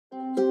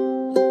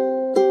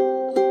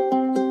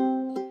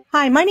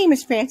Hi, my name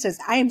is Francis.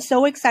 I am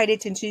so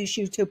excited to introduce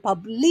you to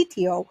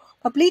Publitio.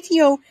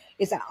 Publitio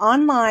is an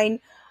online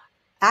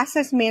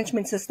access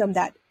management system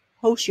that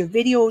hosts your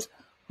videos,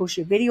 hosts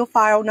your video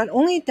file. Not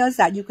only does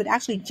that, you could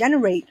actually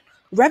generate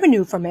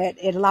revenue from it.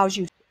 It allows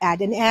you to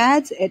add in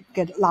ads. It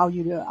could allow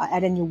you to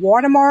add in your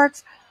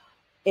watermarks.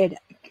 It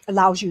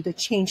allows you to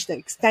change the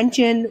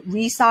extension,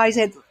 resize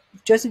it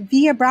just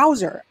via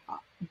browser,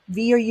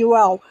 via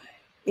URL.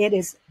 It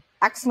is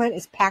excellent.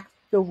 It's packed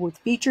filled with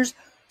features.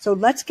 So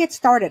let's get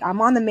started.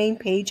 I'm on the main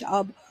page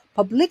of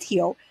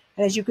Publitio.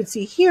 And as you can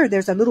see here,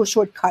 there's a little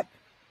shortcut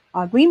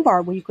green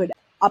bar where you could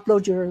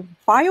upload your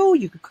file,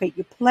 you could create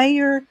your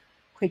player,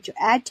 create your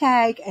ad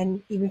tag,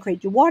 and even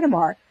create your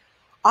watermark.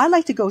 I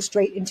like to go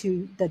straight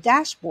into the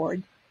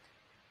dashboard.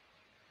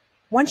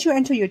 Once you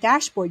enter your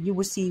dashboard, you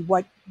will see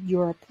what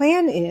your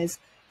plan is.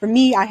 For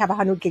me, I have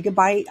 500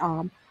 gigabyte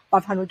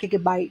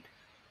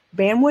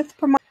bandwidth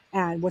per month.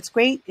 And what's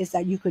great is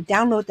that you could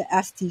download the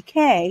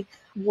SDK,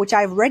 which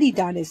I've already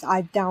done is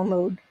I've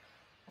downloaded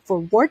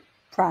for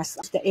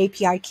WordPress, the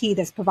API key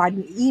that's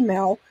providing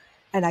email,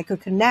 and I could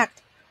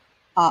connect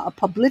a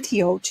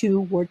Publitio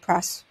to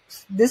WordPress.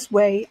 This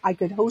way I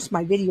could host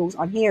my videos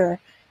on here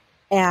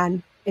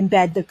and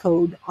embed the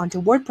code onto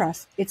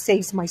WordPress. It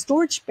saves my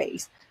storage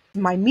space.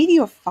 My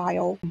media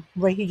file,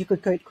 right here, you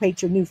could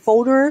create your new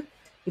folder.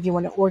 If you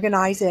want to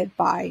organize it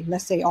by,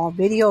 let's say, all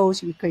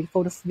videos, you could create a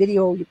folder for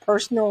video, your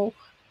personal,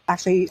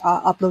 actually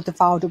upload the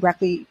file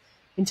directly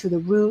into the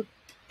root,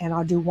 and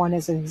I'll do one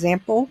as an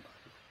example.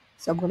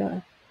 So I'm going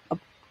to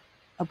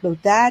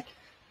upload that,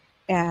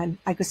 and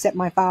I could set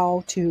my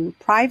file to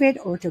private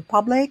or to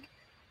public.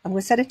 I'm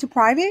going to set it to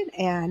private,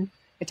 and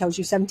it tells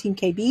you 17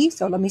 KB.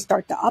 So let me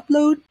start the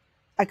upload.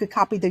 I could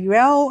copy the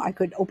URL, I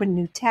could open a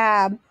new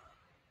tab,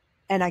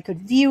 and I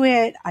could view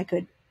it, I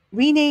could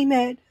rename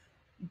it,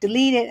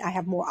 delete it. I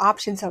have more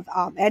options of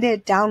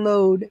edit,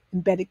 download,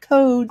 embedded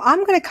code.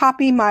 I'm going to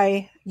copy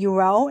my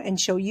URL and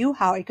show you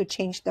how I could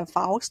change the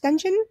file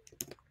extension.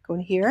 Go in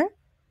here.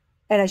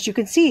 And as you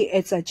can see,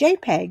 it's a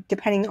JPEG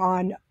depending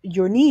on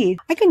your need.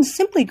 I can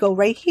simply go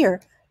right here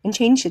and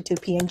change it to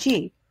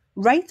PNG.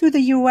 Right through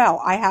the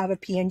URL, I have a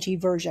PNG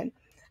version.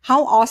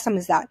 How awesome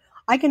is that?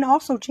 I can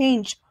also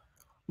change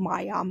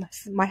my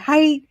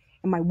height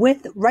and my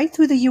width right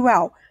through the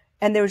URL.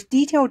 And there's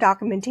detailed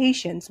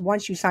documentations.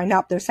 Once you sign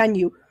up, they'll send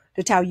you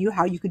to tell you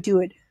how you could do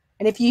it.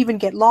 And if you even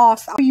get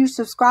lost, you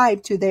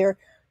subscribe to their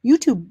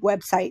YouTube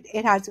website.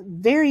 It has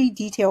very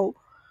detailed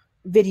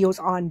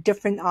videos on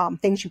different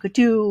things you could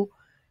do.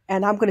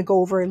 And I'm going to go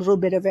over a little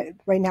bit of it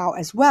right now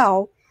as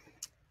well.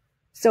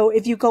 So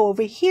if you go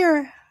over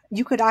here,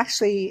 you could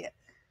actually,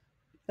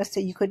 let's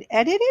say you could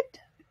edit it.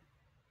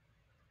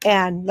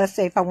 And let's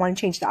say if I want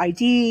to change the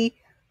ID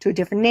to a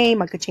different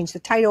name, I could change the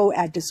title,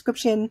 add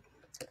description,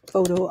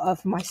 photo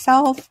of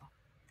myself.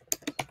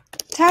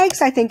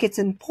 Tags, I think it's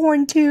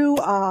important too,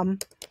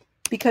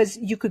 because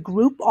you could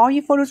group all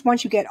your photos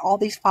once you get all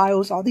these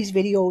files, all these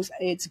videos.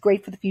 It's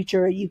great for the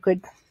future. You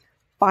could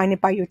find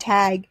it by your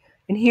tag.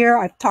 And here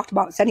I've talked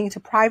about setting it to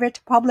private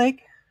to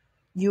public,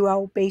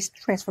 URL-based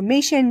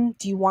transformation.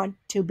 Do you want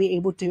to be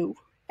able to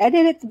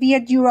edit it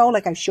via URL?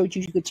 Like I showed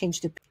you, you could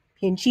change to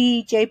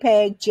PNG,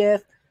 JPEG,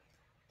 GIF,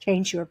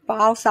 change your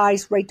file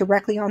size right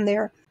directly on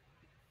there.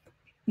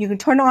 You can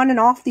turn on and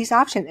off these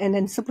options and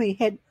then simply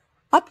hit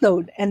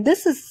upload. And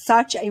this is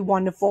such a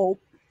wonderful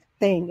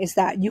thing, is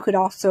that you could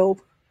also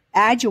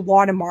add your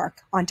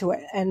watermark onto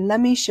it. And let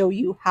me show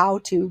you how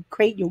to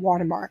create your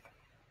watermark.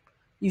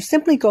 You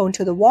simply go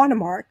into the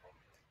watermark,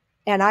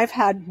 and I've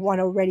had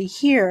one already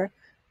here,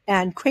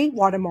 and create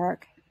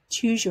watermark,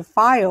 choose your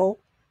file,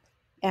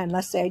 and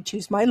let's say I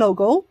choose my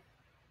logo,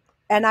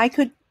 and I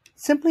could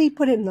simply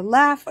put it in the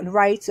left and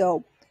right.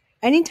 So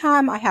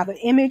anytime I have an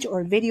image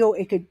or a video,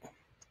 it could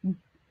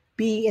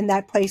be in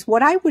that place.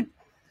 What I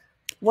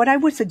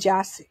would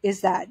suggest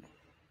is that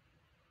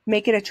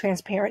make it a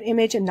transparent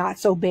image and not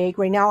so big.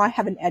 Right now I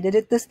haven't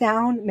edited this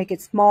down, make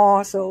it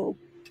small so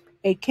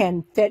it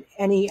can fit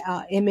any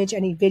image,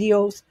 any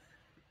videos.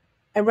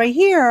 And right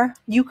here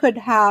you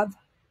could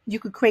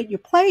create your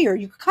player,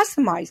 you could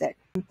customize it.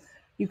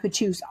 You could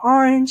choose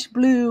orange,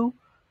 blue.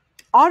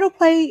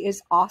 Autoplay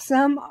is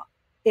awesome.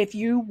 If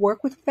you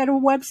work with federal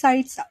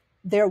websites,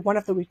 one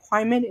of the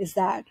requirements is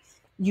that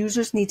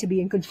users need to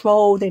be in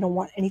control. They don't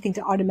want anything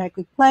to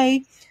automatically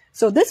play.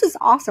 So this is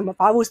awesome.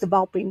 If I was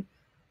developing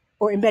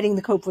or embedding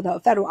the code for the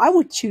federal, I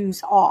would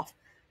choose off.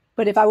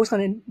 But if I was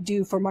going to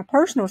do for my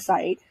personal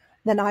site,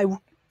 then I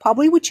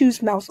probably would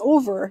choose mouse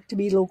over to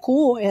be a little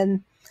cool.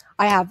 And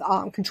I have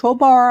control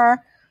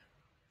bar,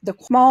 the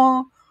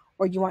small,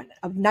 or you want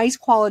a nice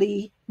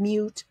quality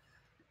mute.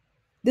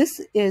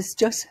 This is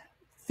just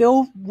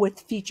filled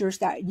with features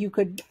that you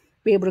could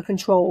be able to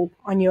control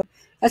on your.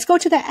 Let's go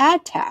to the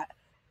ad tab.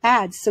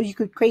 Ads. So you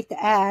could create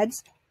the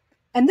ads.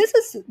 And this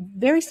is a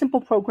very simple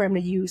program to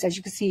use. As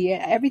you can see,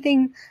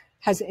 everything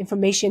has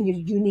information, your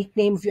unique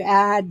name of your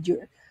ad,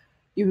 your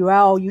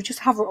URL. You just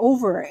hover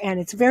over, and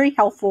it's very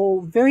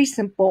helpful, very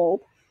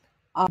simple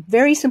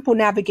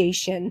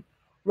navigation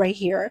right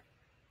here.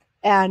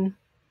 And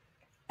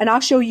And I'll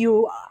show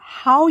you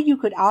how you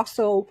could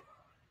also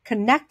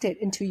connect it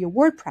into your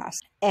WordPress.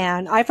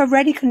 And I've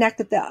already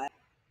connected the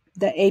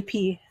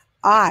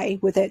API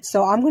with it.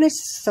 So I'm going to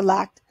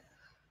select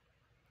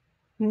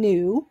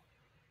new,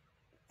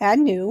 add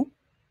new,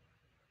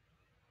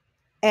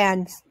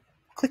 and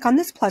click on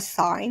this plus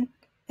sign.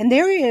 And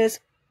there it is.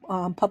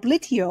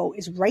 Publitio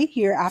is right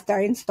here after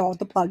I installed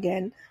the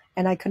plugin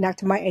and I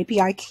connected my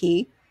API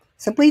key.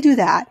 Simply do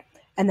that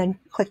and then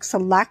click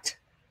select.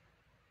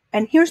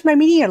 And here's my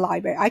media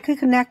library. I could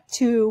connect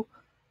to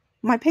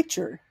my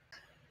picture.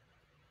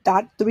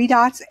 Three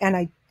dots, and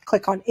I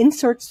click on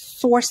insert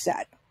source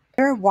set.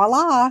 There,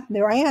 voila,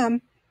 there I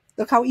am.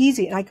 Look how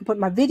easy. And I can put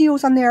my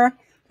videos on there.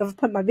 If I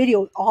put my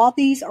videos, all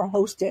these are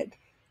hosted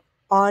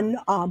on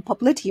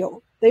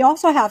Publitio. They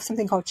also have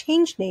something called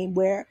change name,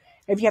 where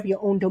if you have your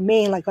own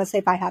domain, like let's say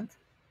if I have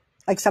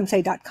like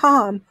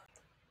somesai.com,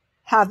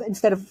 have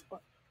instead of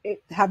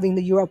having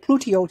the URL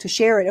Publitio to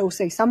share it, it will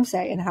say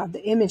somesai and have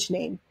the image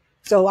name.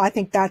 So I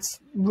think that's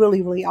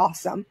really, really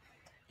awesome.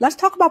 Let's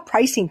talk about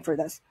pricing for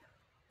this.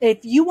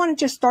 If you want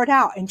to just start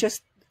out and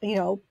just,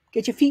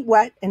 get your feet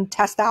wet and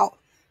test out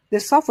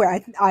this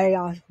software,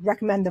 I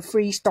recommend the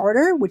free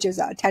starter, which is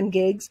 10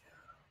 gigs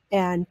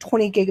and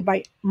 20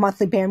 gigabyte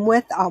monthly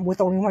bandwidth with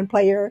only one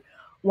player,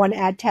 one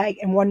ad tag,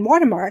 and one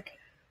watermark.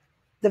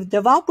 The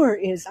developer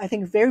is, I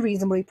think, very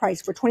reasonably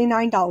priced. For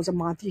 $29 a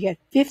month, you get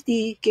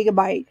 50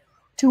 gigabyte,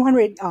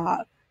 200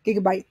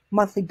 gigabyte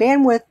monthly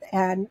bandwidth,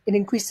 and it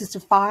increases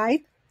to five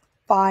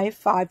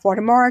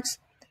watermarks,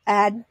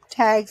 ad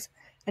tags.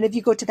 And if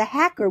you go to the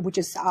hacker, which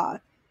is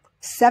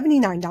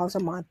 $79 a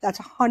month, that's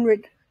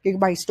 100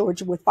 gigabyte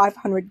storage with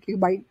 500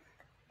 gigabyte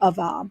of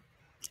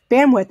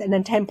bandwidth, and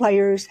then 10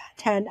 players,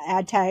 10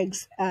 ad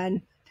tags,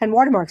 and 10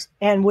 watermarks.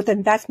 And with an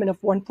investment of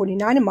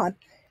 $149 a month,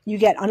 you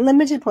get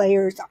unlimited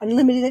players,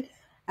 unlimited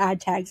ad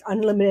tags,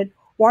 unlimited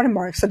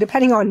watermarks. So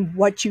depending on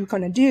what you're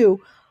going to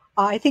do,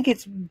 I think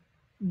it's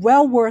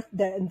well worth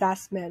the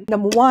investment.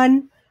 Number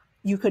one,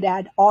 you could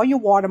add all your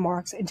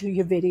watermarks into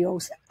your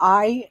videos.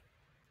 I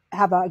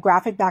have a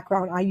graphic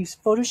background. I use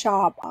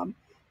Photoshop,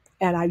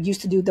 and I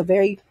used to do the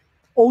very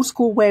old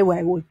school way where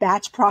I would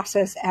batch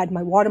process, add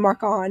my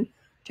watermark on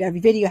to every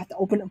video. You have to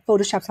open up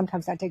Photoshop.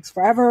 Sometimes that takes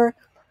forever.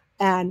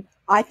 And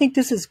I think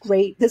this is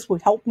great. This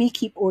would help me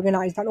keep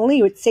organized. Not only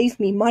it saves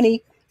me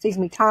money, saves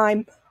me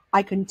time,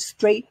 I can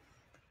straight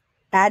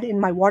add in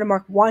my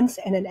watermark once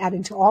and then add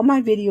into all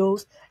my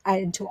videos, add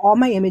into all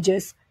my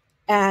images.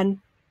 And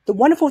the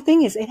wonderful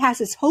thing is it has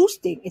its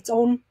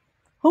own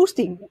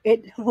hosting.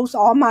 It hosts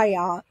all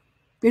my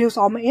videos,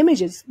 all my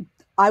images.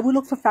 I would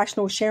look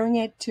professional sharing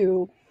it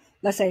to,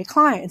 let's say, a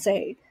client and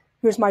say,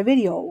 here's my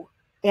video.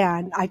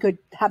 And I could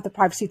have the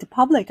privacy to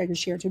public. I could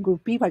share it to a group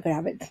of people. I could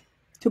have it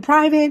to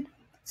private.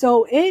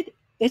 So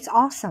it's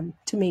awesome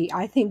to me.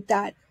 I think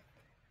that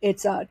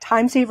it's a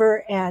time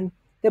saver, and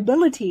the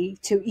ability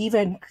to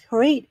even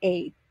create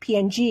a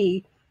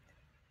PNG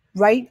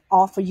right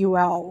off a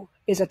URL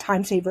is a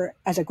time saver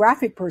as a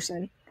graphic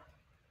person.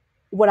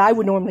 What I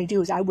would normally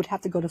do is I would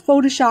have to go to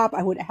Photoshop.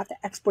 I would have to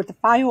export the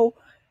file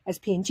as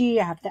PNG.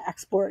 I have to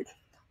export.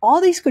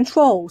 All these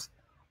controls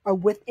are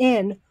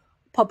within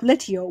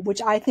Publitio,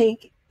 which I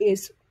think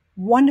is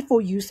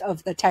wonderful use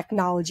of the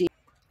technology.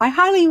 I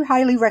highly,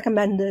 highly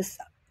recommend this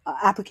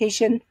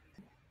application.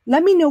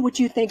 Let me know what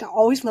you think. I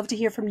always love to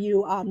hear from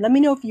you. Let me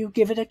know if you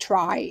give it a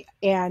try,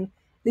 and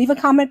leave a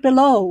comment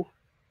below.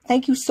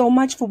 Thank you so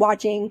much for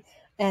watching,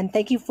 and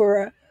thank you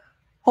for,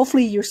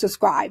 hopefully you're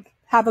subscribed.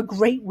 Have a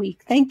great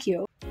week. Thank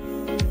you.